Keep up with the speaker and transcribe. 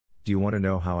Do you want to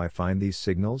know how I find these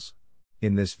signals?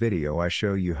 In this video I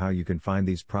show you how you can find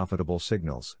these profitable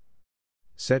signals.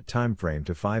 Set time frame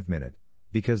to 5 minute,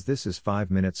 because this is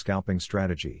 5-minute scalping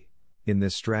strategy. In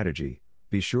this strategy,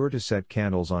 be sure to set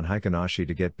candles on Heikin-Ashi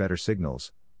to get better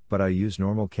signals, but I use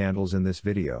normal candles in this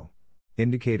video.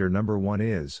 Indicator number 1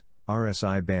 is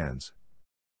RSI bands.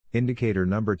 Indicator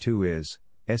number 2 is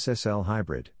SSL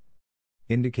hybrid.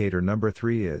 Indicator number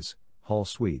 3 is Hull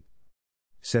sweep.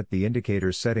 Set the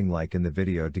indicators setting like in the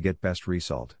video to get best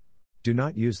result. Do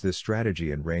not use this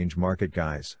strategy in range market,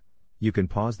 guys. You can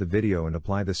pause the video and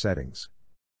apply the settings.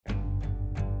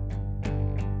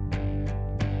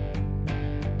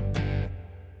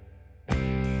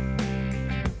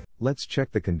 Let's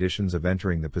check the conditions of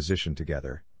entering the position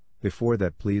together. Before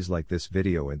that, please like this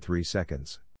video in 3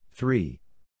 seconds. 3,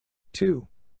 2,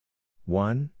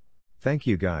 1. Thank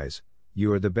you guys,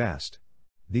 you are the best.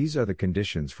 These are the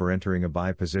conditions for entering a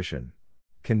buy position.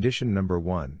 Condition number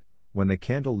 1, when the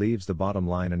candle leaves the bottom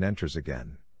line and enters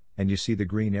again, and you see the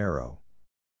green arrow.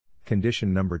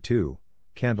 Condition number 2,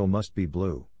 candle must be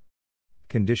blue.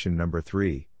 Condition number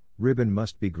 3, ribbon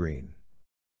must be green.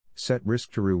 Set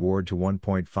risk to reward to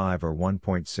 1.5 or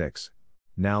 1.6.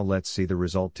 Now let's see the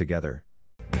result together.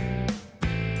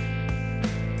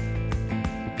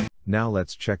 Now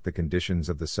let's check the conditions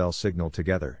of the sell signal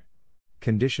together.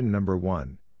 Condition number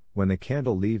 1, when the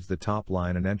candle leaves the top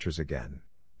line and enters again,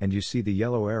 and you see the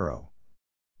yellow arrow.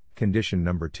 Condition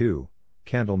number 2,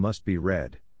 candle must be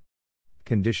red.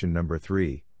 Condition number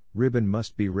 3, ribbon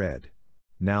must be red.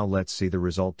 Now let's see the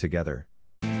result together.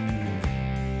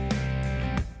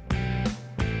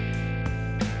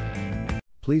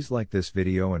 Please like this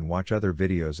video and watch other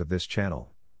videos of this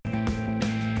channel.